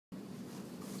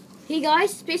Hey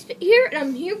guys, Spacefit here, and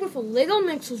I'm here with a Lego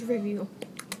Mixels review.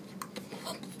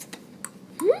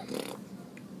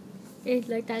 Hey,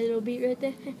 like that little beat right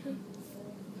there.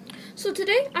 So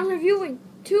today, I'm reviewing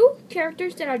two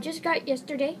characters that I just got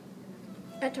yesterday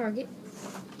at Target.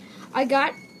 I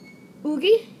got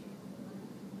Oogie,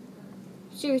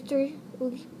 Series 3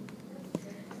 Oogie,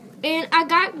 and I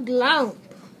got Glomp.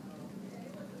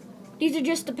 These are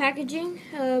just the packaging.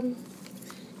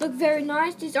 Look very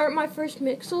nice. These aren't my first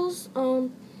Mixels.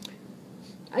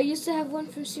 I used to have one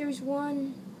from Series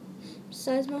 1,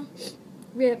 Seisma.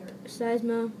 RIP,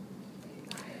 Seisma.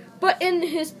 But in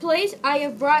his place, I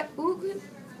have brought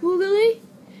Oogly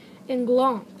and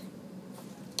Glomp.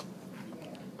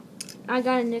 I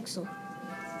got a Nixel.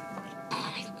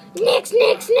 Nix!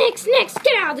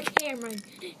 Get out of the camera!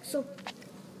 So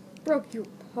broke you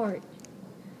apart.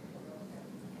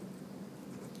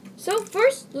 So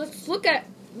first, let's look at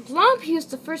Glomp. He was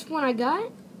the first one I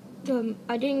got.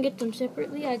 I didn't get them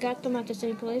separately. I got them at the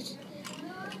same place.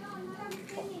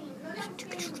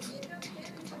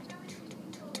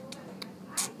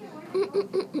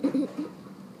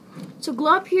 So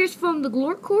Glomp here's from the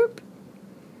Glor Corp.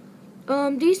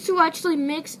 These two actually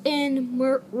mix in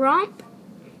Romp.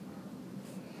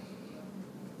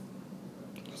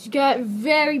 He's got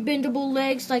very bendable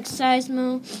legs like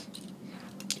Seismo.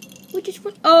 Which is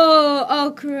what?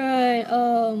 Oh,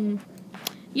 crud.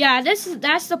 Yeah,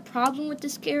 that's the problem with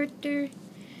this character.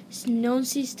 His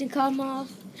nose needs to come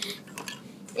off.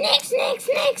 Nix.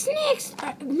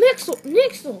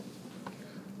 Mixel.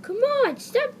 Come on,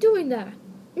 stop doing that.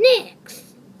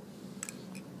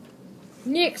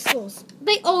 Nixels.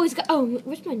 They always got. Oh,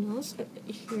 where's my nose?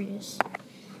 Here it is.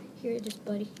 Here it is,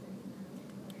 buddy.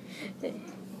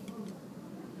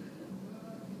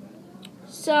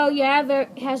 So yeah, there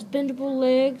has bendable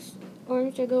legs.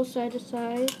 Arms that go side to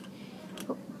side.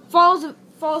 Falls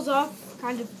off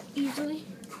kind of easily.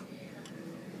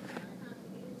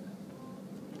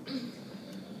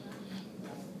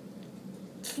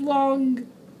 Slung.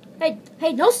 Hey,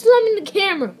 don't slum in the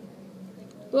camera.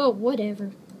 Well,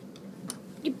 whatever.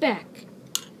 Get back.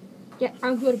 Yeah,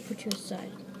 I'm going to put you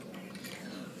aside.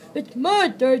 It's my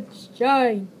turn to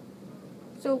shine.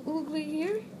 So Oogly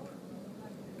here.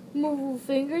 Movable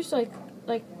fingers like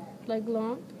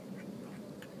Glomp.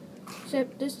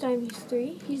 Except this time he's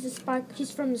 3. He's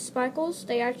from the Spikles.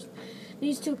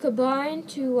 These two combine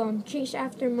to chase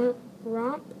after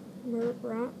Romp.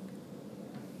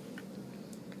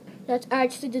 That's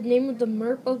actually the name of the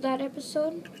merp of that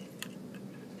episode.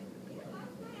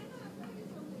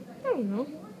 I don't know.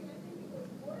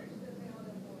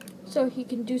 So he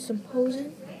can do some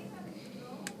posing.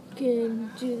 He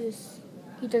can do this.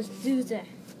 He does do that.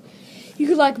 You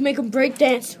could like make him break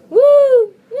dance.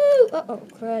 Woo! Uh-oh,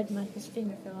 crud, his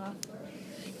finger fell off.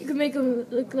 You can make him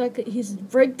look like he's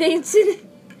break dancing.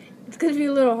 It's gonna be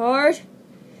a little hard.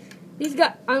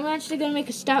 I'm actually gonna make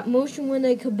a stop motion when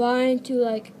they combine to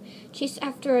like chase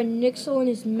after a Nixel in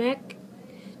his mech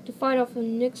to fight off a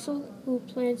Nixel who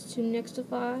plans to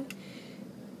Nixify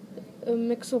a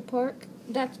Mixel Park.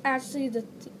 That's actually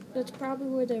that's probably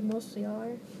where they mostly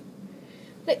are.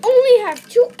 They only have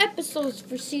 2 episodes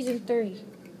for season 3.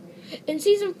 And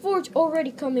season 4 is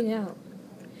already coming out.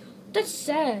 That's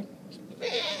sad.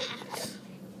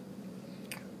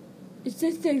 Is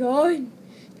this thing on?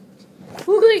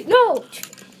 Oogly, no!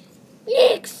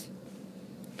 Nix!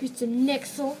 Here's the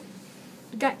Nixel.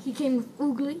 He came with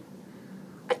Oogly.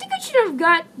 I think I should have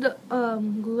got the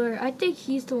Glur. I think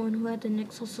he's the one who had the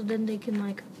Nixel, so then they can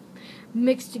like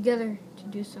mix together to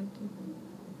do something.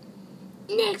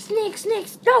 Nix.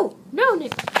 No,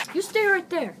 Nix. You stay right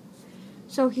there.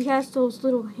 So he has those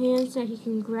little hands that he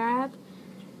can grab.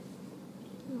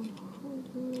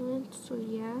 So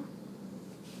yeah.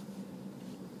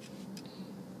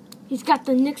 He's got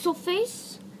the Nixel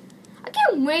face. I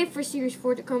can't wait for Series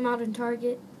 4 to come out in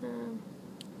Target.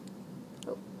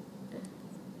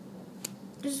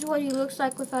 This is what he looks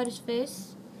like without his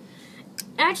face.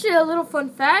 Actually, a little fun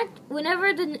fact: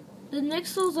 whenever the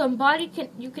Nixel's body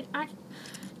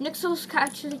Nixels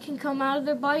actually can come out of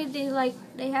their body. They're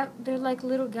like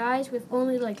little guys with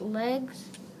only like legs.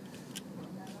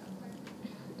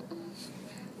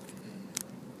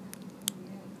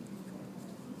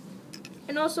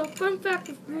 And also, fun fact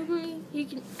with Oogly,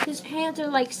 his hands are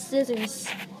like scissors.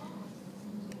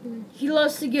 He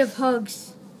loves to give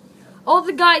hugs. All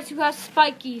the guys who have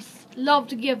spikies love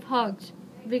to give hugs.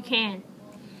 Big hand.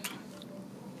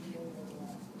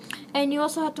 And you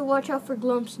also have to watch out for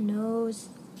Glomp's nose.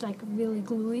 It's like really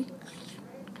gluey.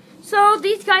 So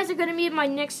these guys are going to be in my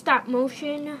next stop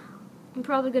motion. I'm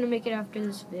probably going to make it after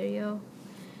this video.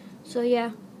 So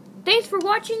yeah. thanks for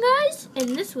watching, guys.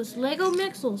 And this was Lego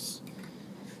Mixels.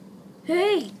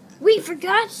 Hey, we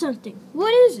forgot something.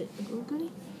 What is it?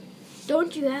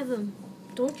 Don't you have a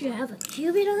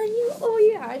cubit on you? Oh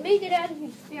yeah, I made it out of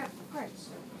these spare parts.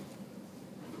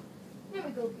 Let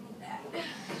me go get that.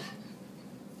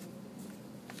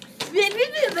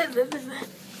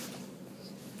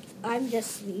 I'm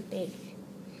just sleeping.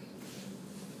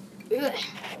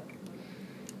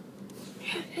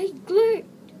 Hey,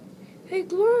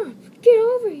 Glurp, get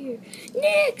over here.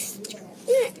 Next!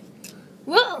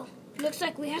 Whoa! Looks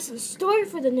like we have some story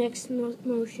for the next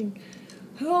motion.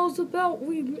 How's about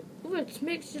let's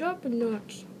mix it up a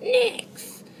notch.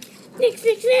 Next! Here,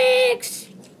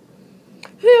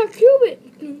 Cubit!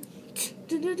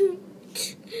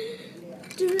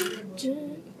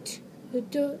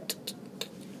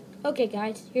 Okay,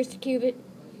 guys, here's the Cubit.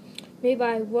 Made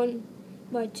by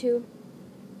 1x2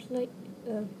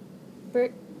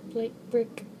 brick.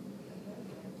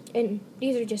 And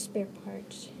these are just spare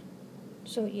parts.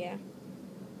 So, yeah.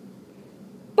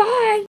 Bye!